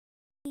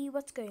Hey,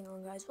 what's going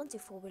on, guys?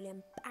 124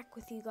 William back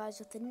with you guys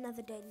with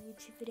another daily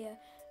YouTube video,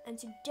 and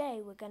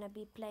today we're gonna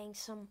be playing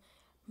some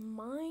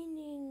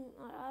mining.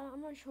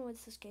 I'm not sure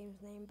what's this game's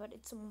name, but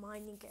it's a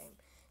mining game.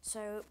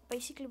 So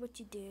basically what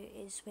you do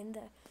is when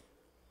the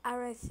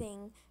arrow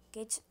thing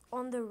gets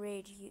on the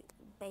red, you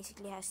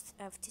basically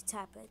have to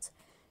tap it.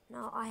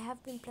 Now I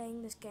have been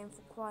playing this game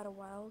for quite a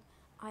while.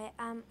 I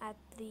am at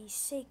the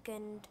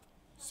second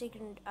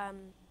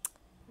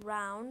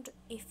round.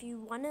 If you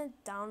want to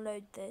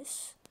download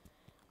this,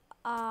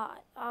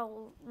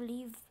 I'll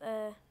leave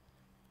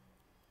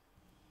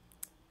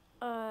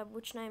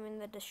which name in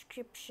the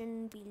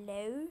description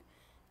below.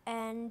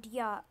 And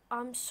yeah,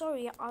 I'm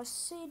sorry, I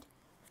said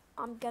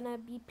I'm gonna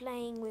be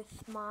playing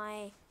with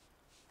my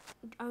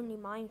only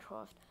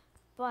Minecraft,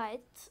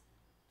 but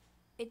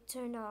it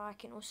turned out I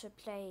can also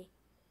play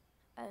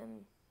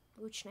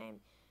which name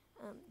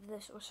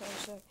this also.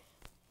 So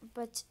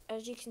but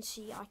as you can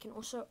see, I can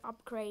also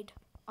upgrade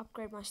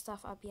my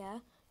stuff up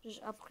here.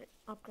 Just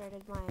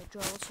upgraded my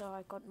drill, so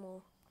I got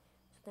more.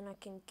 So then I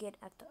can get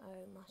at the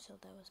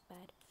myself, that was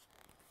bad.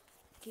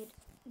 Get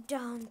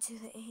down to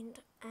the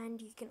end,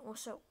 and you can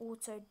also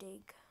auto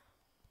dig.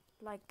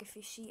 Like if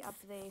you see up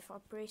there, if I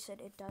press it,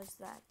 it does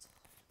that.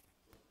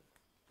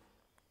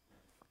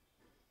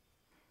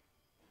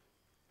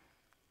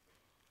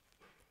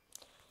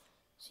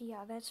 So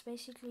yeah, that's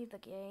basically the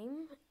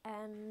game,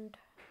 and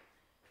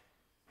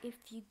if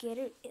you get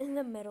it in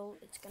the middle,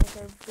 it's gonna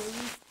go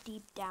very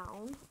deep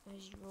down,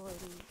 as you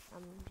already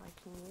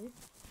like knew.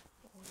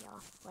 Or yeah,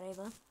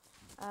 whatever.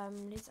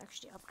 Let's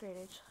actually upgrade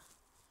it.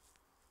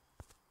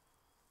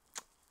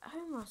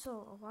 Oh my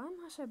soul, why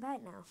am I so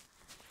bad now?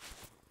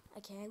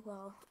 Okay,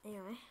 well,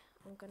 anyway,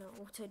 I'm gonna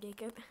auto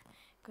dig it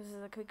because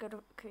it's the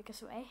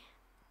quickest way.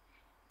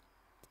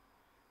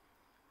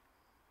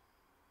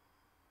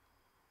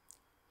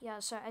 Yeah,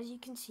 so as you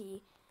can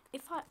see,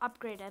 if I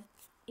upgrade it,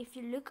 if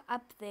you look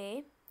up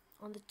there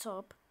on the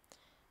top,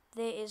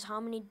 there is how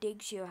many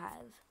digs you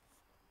have.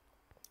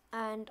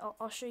 And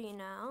I'll show you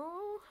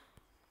now.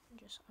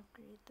 Just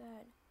upgrade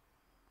that.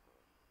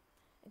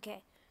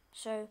 Okay,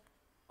 so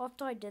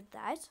after I did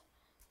that,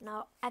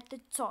 now at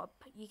the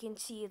top you can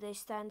see there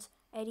stands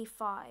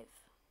 85.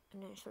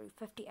 No, sorry,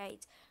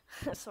 58.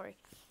 Sorry.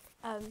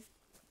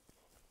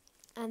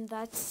 And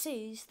that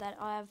says that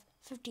I have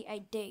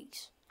 58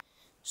 digs.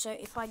 So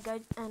if I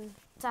go and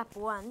tap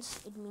once,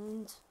 it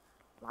means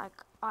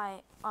like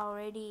I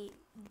already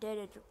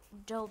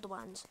drilled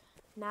once.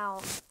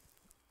 Now,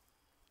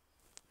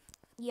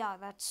 yeah,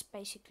 that's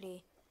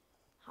basically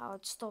how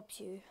it stops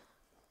you.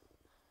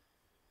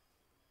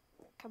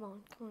 Come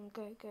on,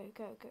 go.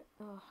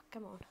 Oh,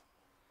 come on.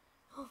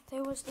 Oh,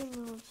 there was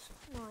emeralds.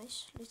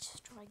 Nice. Let's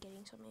try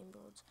getting some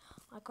emeralds.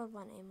 I got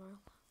one emerald.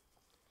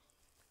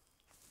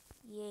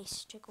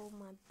 Yes, check all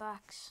my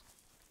backs.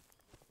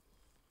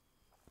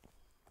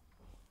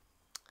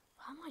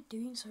 Why am I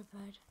doing so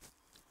bad?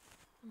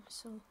 I'm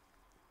so...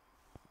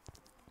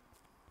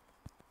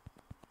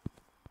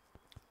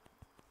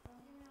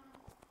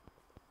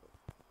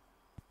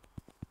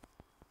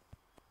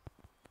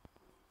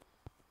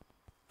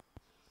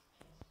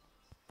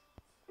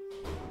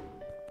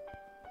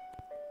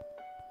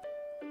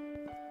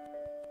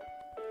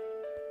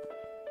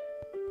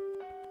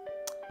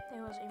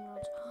 There was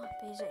emeralds. Oh,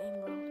 there's an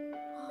emerald.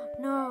 Oh,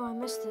 no, I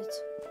missed it.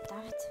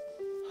 Damn it.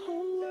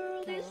 Whole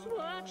world is Okay,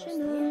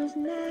 watching us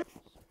now.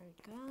 sorry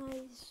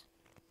guys.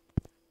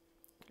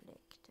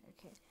 Collect.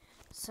 Okay.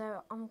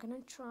 So I'm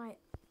gonna try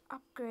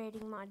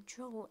upgrading my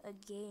drill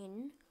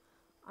again.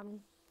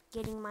 I'm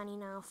getting money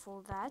now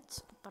for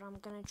that, but I'm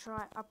gonna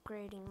try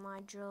upgrading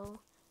my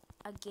drill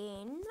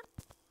again.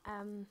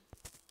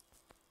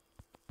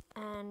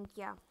 And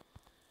yeah.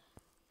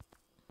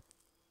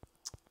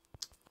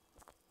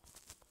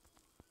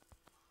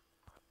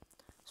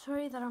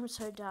 Sorry that I'm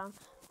so down.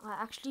 I'm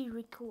actually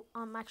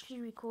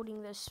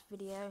recording this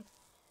video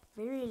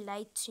very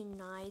late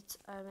tonight.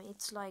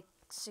 It's like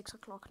 6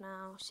 o'clock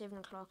now, 7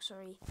 o'clock,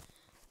 sorry.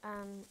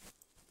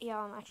 Yeah,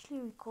 I'm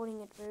actually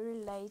recording it very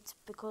late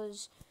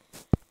because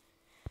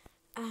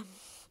I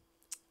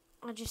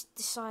just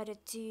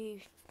decided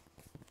to,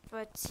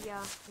 but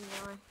yeah,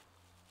 anyway.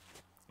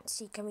 Let's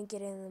see, can we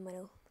get in the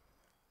middle?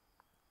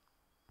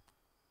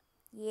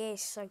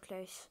 Yes, so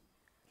close.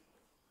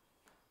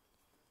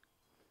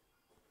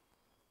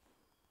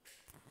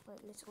 Wait,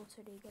 let's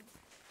also do again.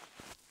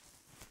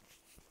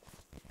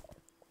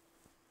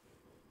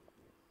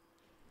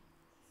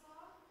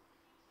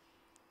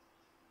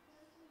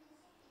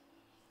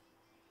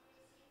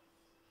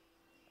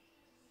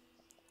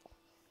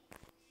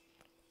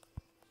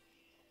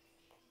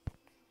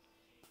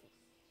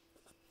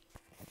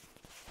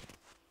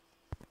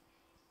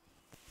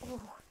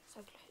 Oh, so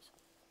close.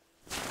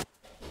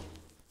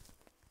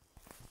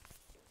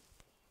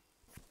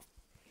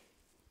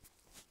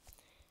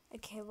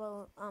 Okay,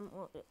 well, I'm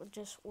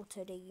just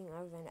auto digging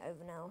over and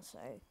over now, so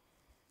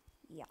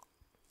yeah.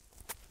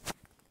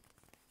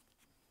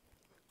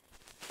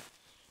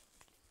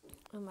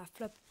 Oh my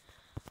flip.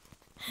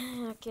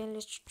 Okay,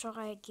 let's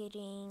try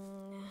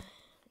getting,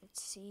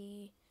 let's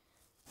see,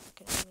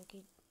 Can I make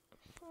it?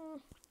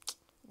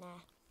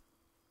 Nah.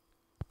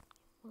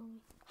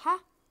 Ha!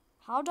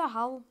 How the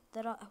hell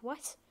did I?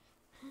 What?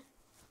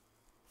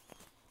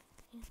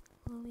 Yeah.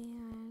 Will be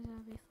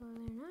before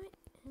the night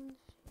ends.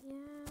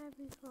 Yeah,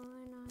 before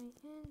the night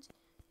ends.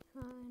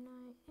 Before the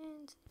night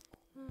ends.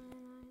 Before the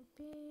night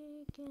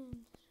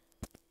begins.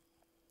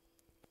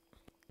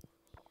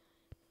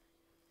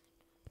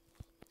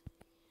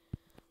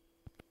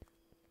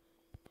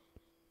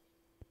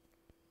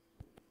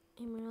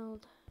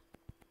 Emerald.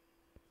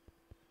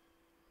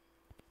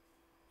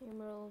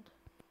 Emerald.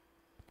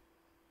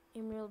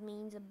 Emerald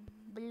means a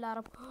lot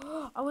of.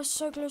 I was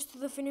so close to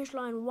the finish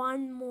line.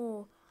 One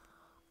more.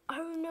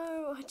 Oh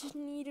no, I just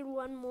needed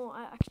one more.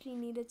 I actually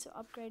needed to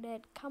upgrade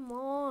it. Come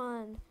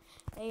on.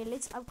 Hey,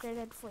 let's upgrade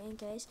it for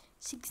NKs.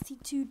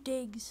 62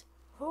 digs.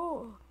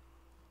 Oh.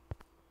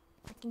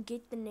 I can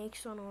get the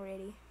next one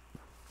already.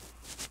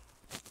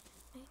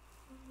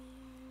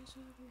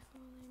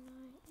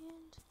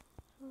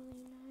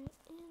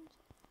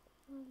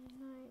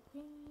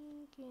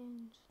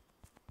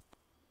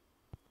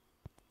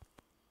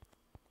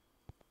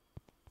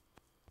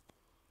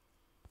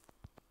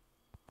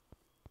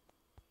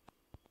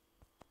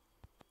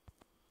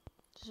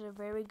 This is a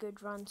very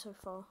good run so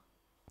far.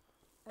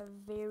 A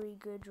very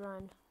good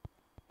run.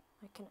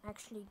 I can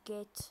actually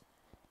get.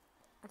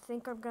 I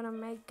think I'm gonna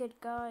make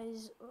it,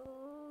 guys.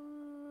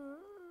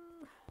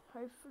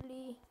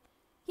 Hopefully.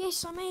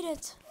 Yes, I made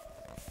it.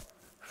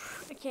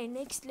 Okay,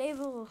 next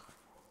level.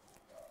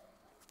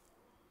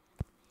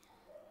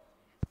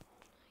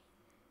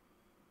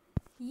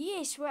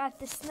 Yes, we're at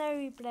the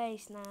snowy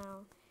place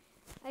now.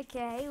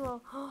 Okay,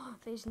 well,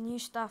 there's new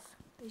stuff.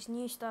 There's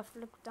new stuff.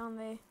 Look down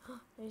there.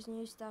 There's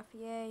new stuff.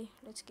 Yay.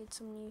 Let's get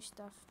some new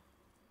stuff.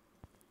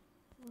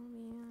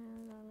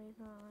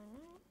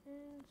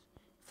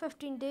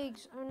 15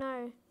 digs. Oh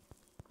no.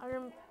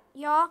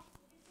 Yeah.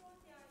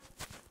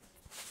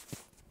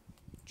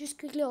 Just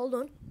quickly hold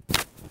on.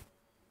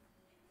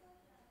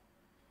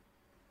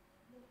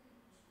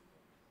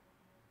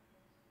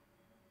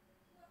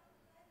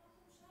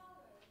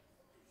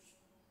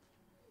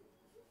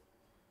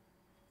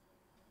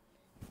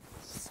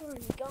 Sorry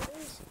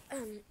guys.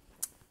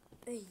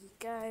 There you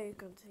go.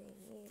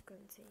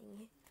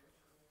 Continue.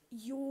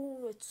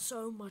 Yo, it's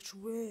so much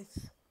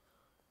worth.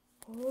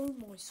 Oh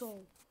my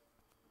soul.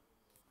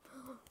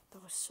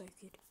 That was so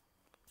good.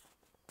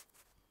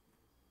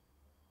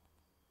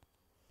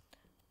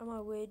 Oh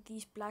my word,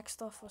 these black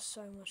stuff was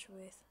so much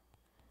worth.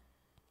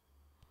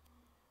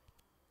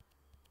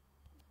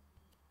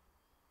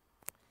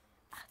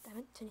 Ah, damn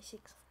it,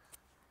 26.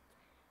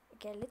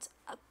 Okay, let's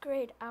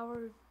upgrade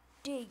our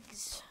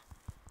digs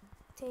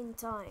 10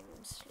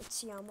 times. Let's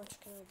see how much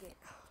can I get.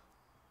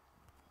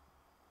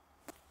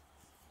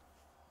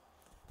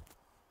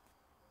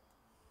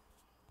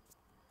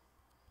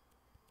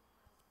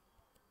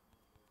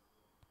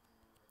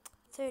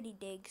 $30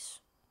 digs.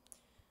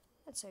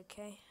 That's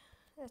okay.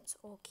 That's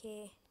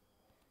okay.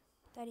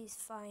 That is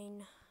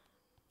fine.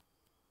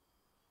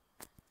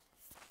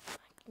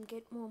 I can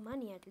get more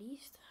money at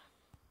least.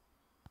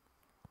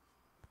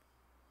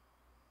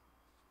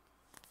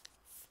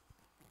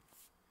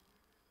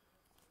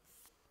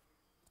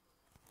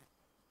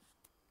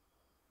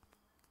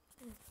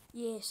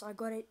 Yes, I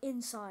got it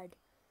inside.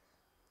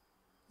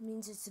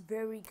 Means it's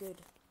very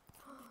good.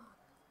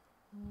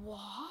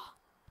 What?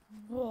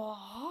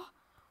 What?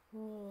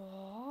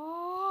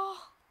 What?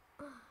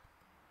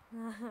 I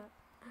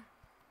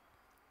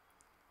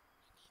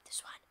need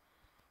this one.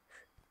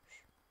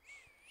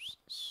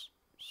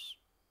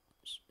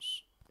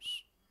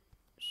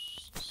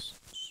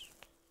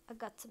 I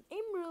got some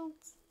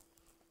emeralds.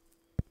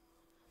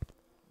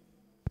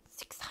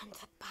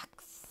 600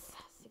 bucks.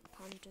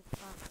 600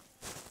 bucks.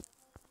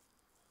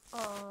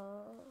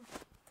 Oh,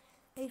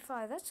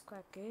 85, that's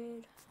quite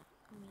good.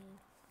 I mean,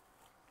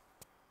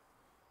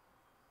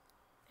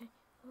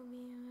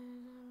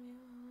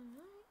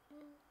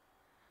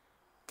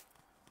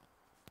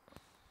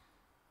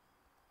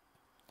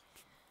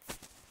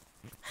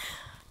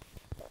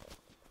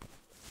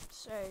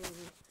 so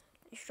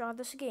let's try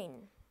this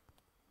again.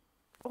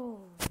 Oh,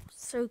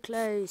 so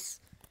close.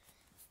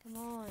 Come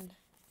on.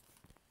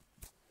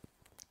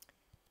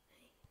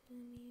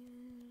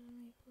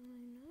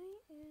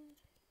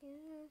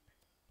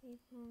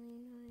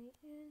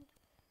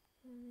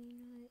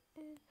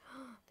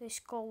 There's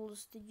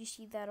skulls. Did you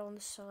see that on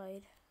the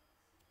side?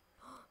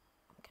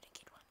 I'm gonna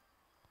get one.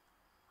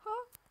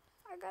 Huh?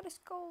 I got a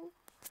skull.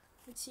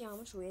 Let's see how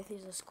much worth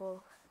is a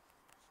skull.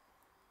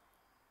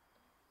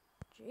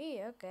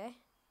 Gee, okay.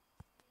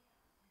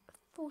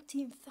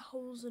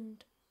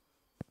 14,000.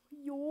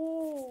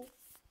 Yo.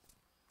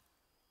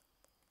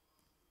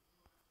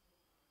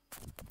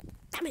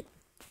 Damn it.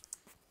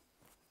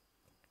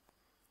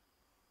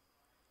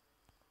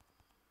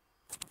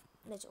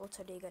 Let's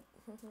auto dig it.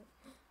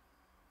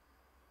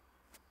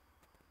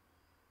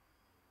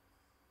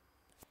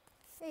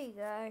 There you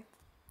go.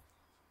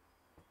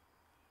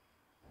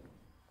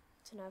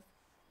 That's enough.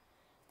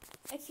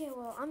 Okay,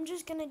 well, I'm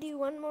just gonna do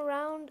one more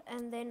round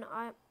and then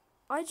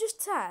I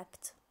just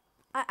tapped.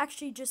 I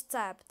actually just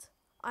tapped.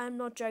 I am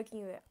not joking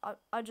you.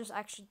 I just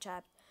actually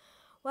tapped.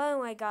 Well,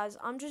 anyway, guys,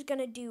 I'm just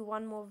gonna do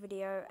one more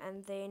video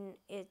and then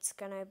it's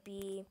gonna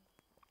be,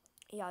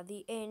 yeah,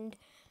 the end.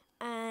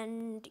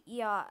 And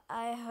yeah,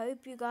 I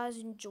hope you guys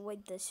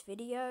enjoyed this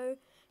video.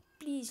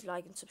 Please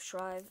like and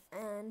subscribe,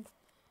 and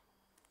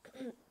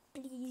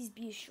please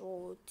be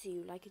sure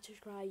to like and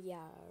subscribe. Yeah,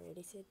 I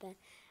already said that.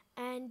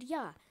 And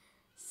yeah,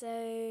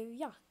 so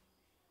yeah,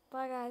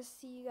 bye guys.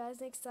 See you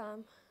guys next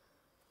time.